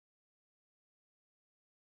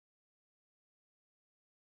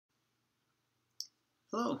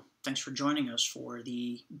Hello, thanks for joining us for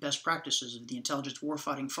the best practices of the intelligence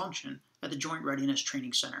warfighting function at the Joint Readiness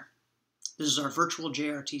Training Center. This is our virtual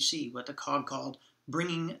JRTC with a cog called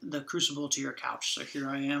Bringing the Crucible to Your Couch. So here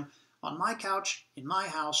I am on my couch in my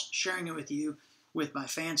house sharing it with you with my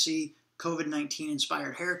fancy COVID-19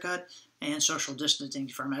 inspired haircut and social distancing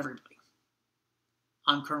from everybody.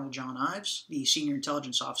 I'm Colonel John Ives, the Senior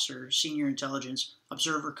Intelligence Officer, Senior Intelligence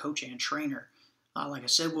Observer, Coach, and Trainer. Like I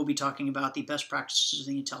said, we'll be talking about the best practices of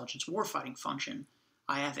the intelligence warfighting function.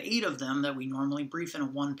 I have 8 of them that we normally brief in a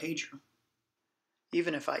one-pager.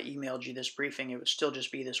 Even if I emailed you this briefing, it would still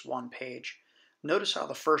just be this one page. Notice how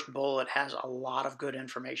the first bullet has a lot of good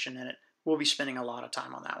information in it. We'll be spending a lot of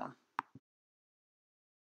time on that one.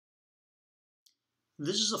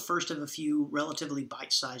 This is the first of a few relatively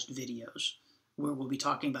bite-sized videos where we'll be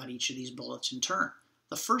talking about each of these bullets in turn.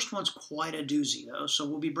 The first one's quite a doozy, though, so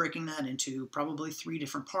we'll be breaking that into probably 3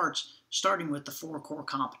 different parts, starting with the 4 core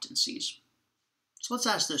competencies. So let's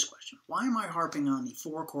ask this question. Why am I harping on the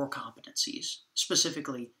 4 core competencies,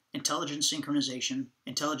 specifically intelligence synchronization,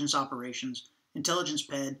 intelligence operations, intelligence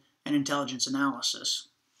PED, and intelligence analysis?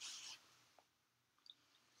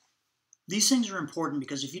 These things are important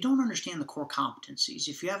because if you don't understand the core competencies,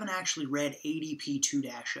 if you haven't actually read ADP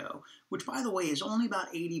 2-0, which by the way is only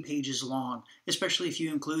about 80 pages long, especially if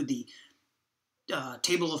you include the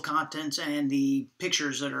table of contents and the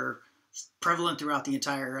pictures that are prevalent throughout the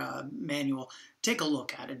entire manual, take a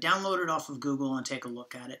look at it. Download it off of Google and take a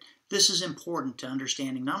look at it. This is important to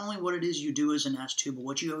understanding not only what it is you do as an S2, but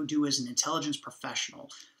what you do as an intelligence professional.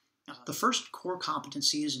 The first core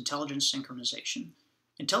competency is intelligence synchronization.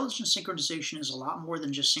 Intelligence synchronization is a lot more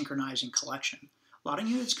than just synchronizing collection. A lot of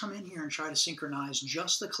units come in here and try to synchronize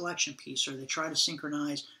just the collection piece, or they try to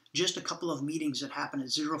synchronize just a couple of meetings that happen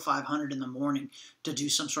at 0500 in the morning to do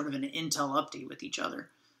some sort of an intel update with each other.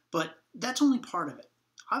 But that's only part of it.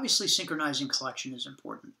 Obviously, synchronizing collection is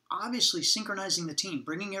important. Obviously, synchronizing the team,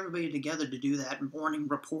 bringing everybody together to do that morning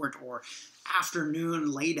report or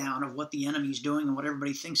afternoon laydown of what the enemy's doing and what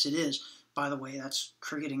everybody thinks it is. By the way, that's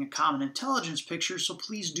creating a common intelligence picture, so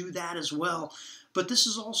please do that as well. But this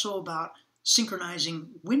is also about synchronizing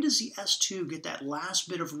when does the S2 get that last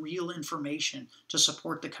bit of real information to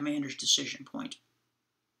support the commander's decision point.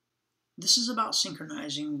 This is about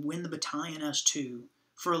synchronizing when the battalion S2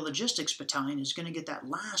 for a logistics battalion is going to get that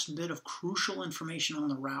last bit of crucial information on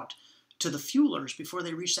the route to the fuelers before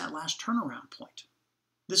they reach that last turnaround point.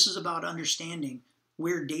 This is about understanding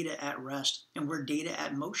where data at rest and where data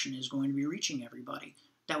at motion is going to be reaching everybody.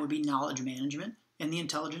 That would be knowledge management and the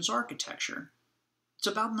intelligence architecture. It's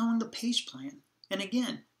about knowing the PACE plan. And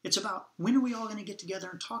again, it's about when are we all going to get together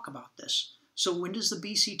and talk about this? So when does the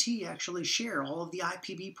BCT actually share all of the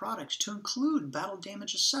IPB products to include battle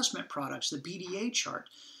damage assessment products, the BDA chart?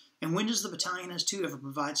 And when does the battalion S2 ever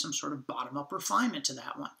provide some sort of bottom-up refinement to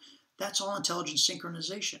that one? That's all intelligence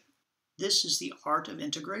synchronization. This is the art of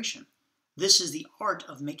integration. This is the art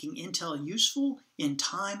of making intel useful in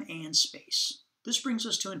time and space. This brings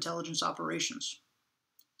us to intelligence operations.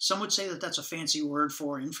 Some would say that that's a fancy word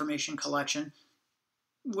for information collection,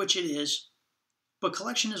 which it is, but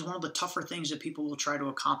collection is one of the tougher things that people will try to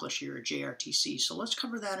accomplish here at JRTC, so let's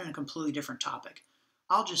cover that in a completely different topic.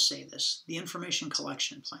 I'll just say this, the information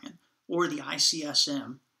collection plan, or the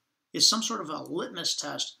ICSM, is some sort of a litmus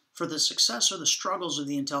test for the success or the struggles of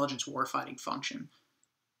the intelligence warfighting function.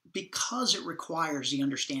 Because it requires the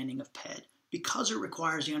understanding of PED, because it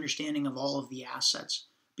requires the understanding of all of the assets,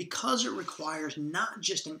 because it requires not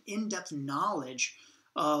just an in-depth knowledge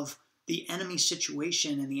of the enemy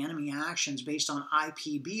situation and the enemy actions based on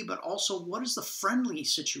IPB, but also what is the friendly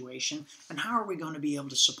situation and how are we going to be able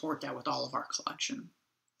to support that with all of our collection.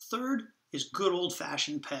 Third is good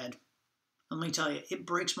old-fashioned PED. Let me tell you, it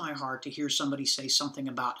breaks my heart to hear somebody say something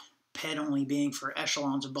about PED only being for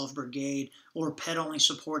echelons above brigade, or PED only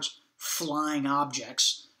supports flying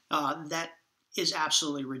objects. That is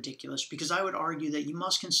absolutely ridiculous, because I would argue that you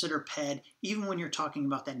must consider PED even when you're talking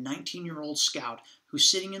about that 19-year-old scout who's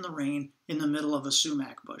sitting in the rain in the middle of a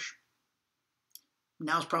sumac bush.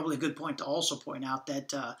 Now's probably a good point to also point out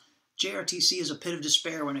that JRTC is a pit of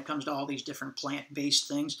despair when it comes to all these different plant-based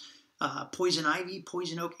things. Poison ivy,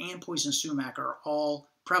 poison oak, and poison sumac are all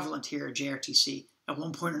prevalent here at JRTC. At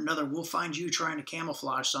one point or another, we'll find you trying to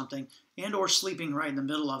camouflage something and or sleeping right in the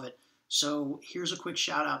middle of it. So here's a quick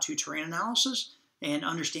shout out to terrain analysis and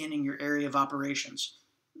understanding your area of operations.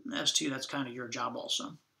 S2, that's kind of your job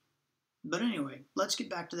also. But anyway, let's get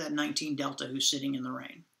back to that 19 Delta who's sitting in the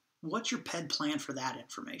rain. What's your PED plan for that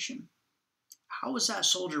information? How is that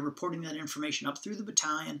soldier reporting that information up through the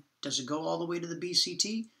battalion? Does it go all the way to the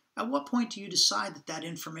BCT? At what point do you decide that that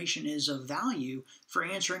information is of value for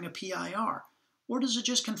answering a PIR? Or does it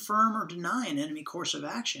just confirm or deny an enemy course of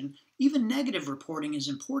action? Even negative reporting is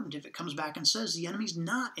important if it comes back and says the enemy's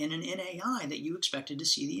not in an NAI that you expected to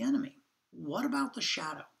see the enemy. What about the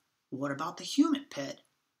shadow? What about the human PED?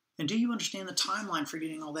 And do you understand the timeline for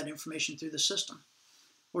getting all that information through the system?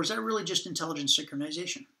 Or is that really just intelligence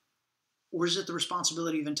synchronization? Or is it the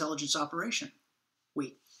responsibility of intelligence operation?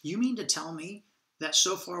 Wait, you mean to tell me that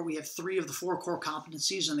so far we have 3 of the 4 core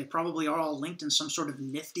competencies and they probably are all linked in some sort of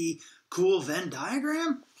nifty, cool Venn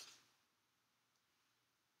diagram?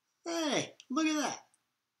 Hey, look at that.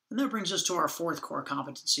 And that brings us to our 4th core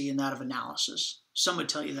competency, and that of analysis. Some would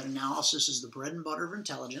tell you that analysis is the bread and butter of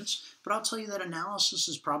intelligence, but I'll tell you that analysis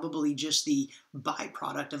is probably just the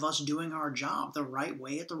byproduct of us doing our job the right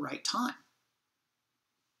way at the right time.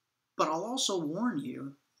 But I'll also warn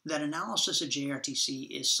you that analysis at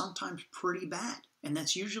JRTC is sometimes pretty bad, and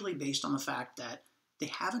that's usually based on the fact that they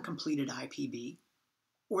haven't completed IPB,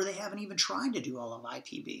 or they haven't even tried to do all of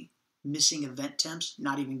IPB. Missing event temps,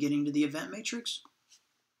 not even getting to the event matrix.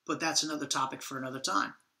 But that's another topic for another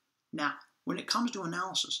time. Now, when it comes to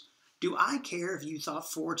analysis, do I care if you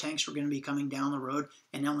thought 4 tanks were going to be coming down the road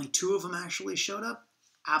and only 2 of them actually showed up?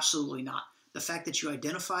 Absolutely not. The fact that you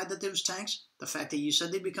identified that those tanks, the fact that you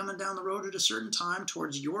said they'd be coming down the road at a certain time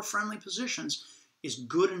towards your friendly positions is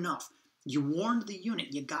good enough. You warned the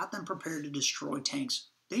unit. You got them prepared to destroy tanks.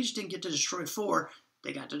 They just didn't get to destroy 4.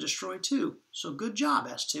 They got to destroy 2. So good job,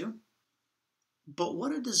 S2. But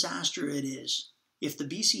what a disaster it is if the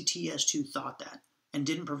BCTS2 thought that and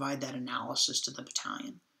didn't provide that analysis to the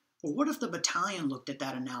battalion. Or what if the battalion looked at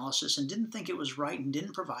that analysis and didn't think it was right and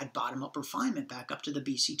didn't provide bottom-up refinement back up to the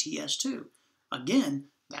BCTS2? Again,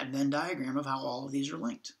 that Venn diagram of how all of these are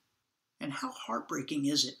linked. And how heartbreaking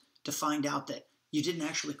is it to find out that you didn't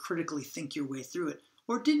actually critically think your way through it,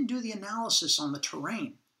 or didn't do the analysis on the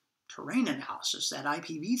terrain analysis, that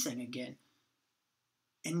IPV thing again.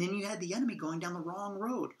 And then you had the enemy going down the wrong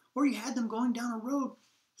road, or you had them going down a road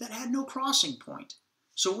that had no crossing point.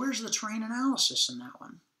 So where's the terrain analysis in that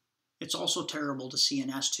one? It's also terrible to see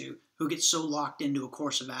an S2 who gets so locked into a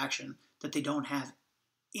course of action that they don't have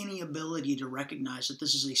any ability to recognize that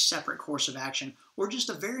this is a separate course of action or just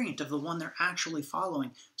a variant of the one they're actually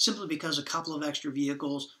following simply because a couple of extra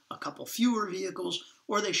vehicles, a couple fewer vehicles,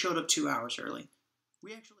 or they showed up 2 hours early.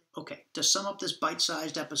 Okay, to sum up this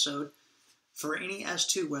bite-sized episode, for any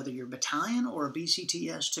S2, whether you're battalion or a BCT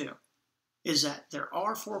S2, is that there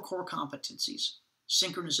are 4 core competencies: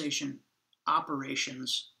 synchronization,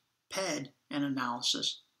 operations, PED, and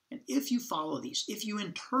analysis. And if you follow these, if you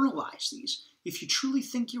internalize these, if you truly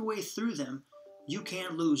think your way through them, you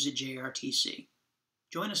can't lose at JRTC.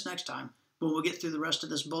 Join us next time when we'll get through the rest of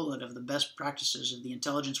this bullet of the best practices of the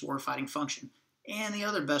intelligence warfighting function and the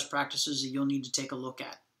other best practices that you'll need to take a look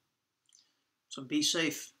at. So be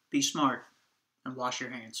safe, be smart, and wash your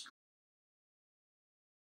hands.